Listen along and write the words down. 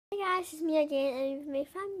guys, it's me again, and if you may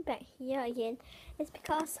find me back here again, it's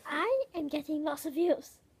because I am getting lots of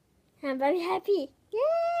views. I'm very happy.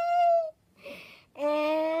 Yay!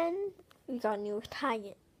 And we got a new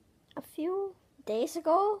target. A few days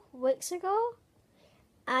ago, weeks ago,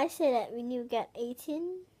 I said that we need to get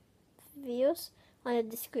 18 views on the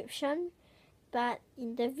description. But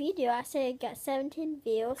in the video, I said I got 17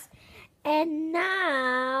 views. And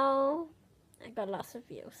now, I got lots of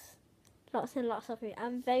views. Lots and lots of views.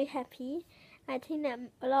 I'm very happy. I think that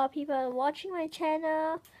a lot of people are watching my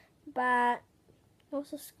channel, but no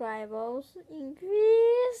subscribers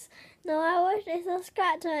increase. No, I wish they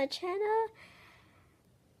subscribe to my channel.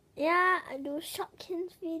 Yeah, I do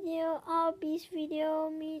Shopkins video, Arby's video,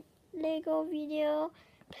 Lego video,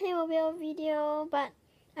 Playmobil video, but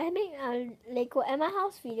I make a Lego at my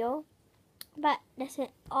house video, but that's an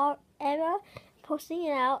error posting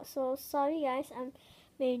it out, so sorry guys. I'm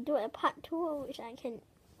maybe do a part 2, which I can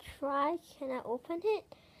try. Can I open it?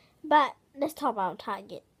 But let's talk about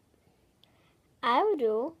target. I will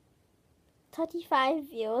do 35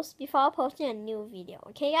 views before posting a new video.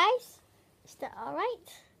 Okay guys? Is that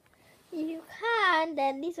alright? If you can't,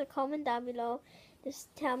 then leave a comment down below.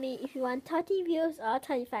 Just tell me if you want 30 views or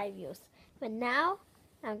 35 views. But now,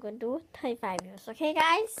 I'm going to do 35 views. Okay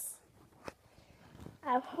guys?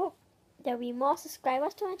 I hope there will be more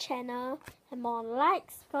subscribers to my channel and more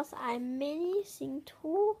likes, because I'm mainly seeing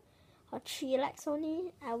 2 or 3 likes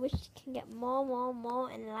only. I wish I can get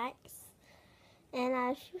more and likes. And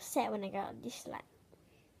I feel sad when I got a dislike.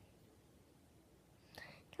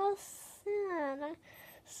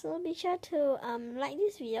 So be sure to like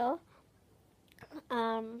this video.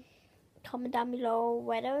 Comment down below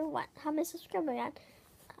how many subscribers you want,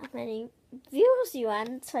 how many views you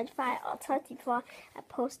want, 25 or 34 at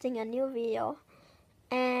posting a new video.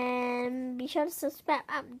 And be sure to subscribe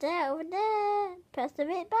up there, over there. Press the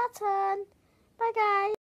red button. Bye guys.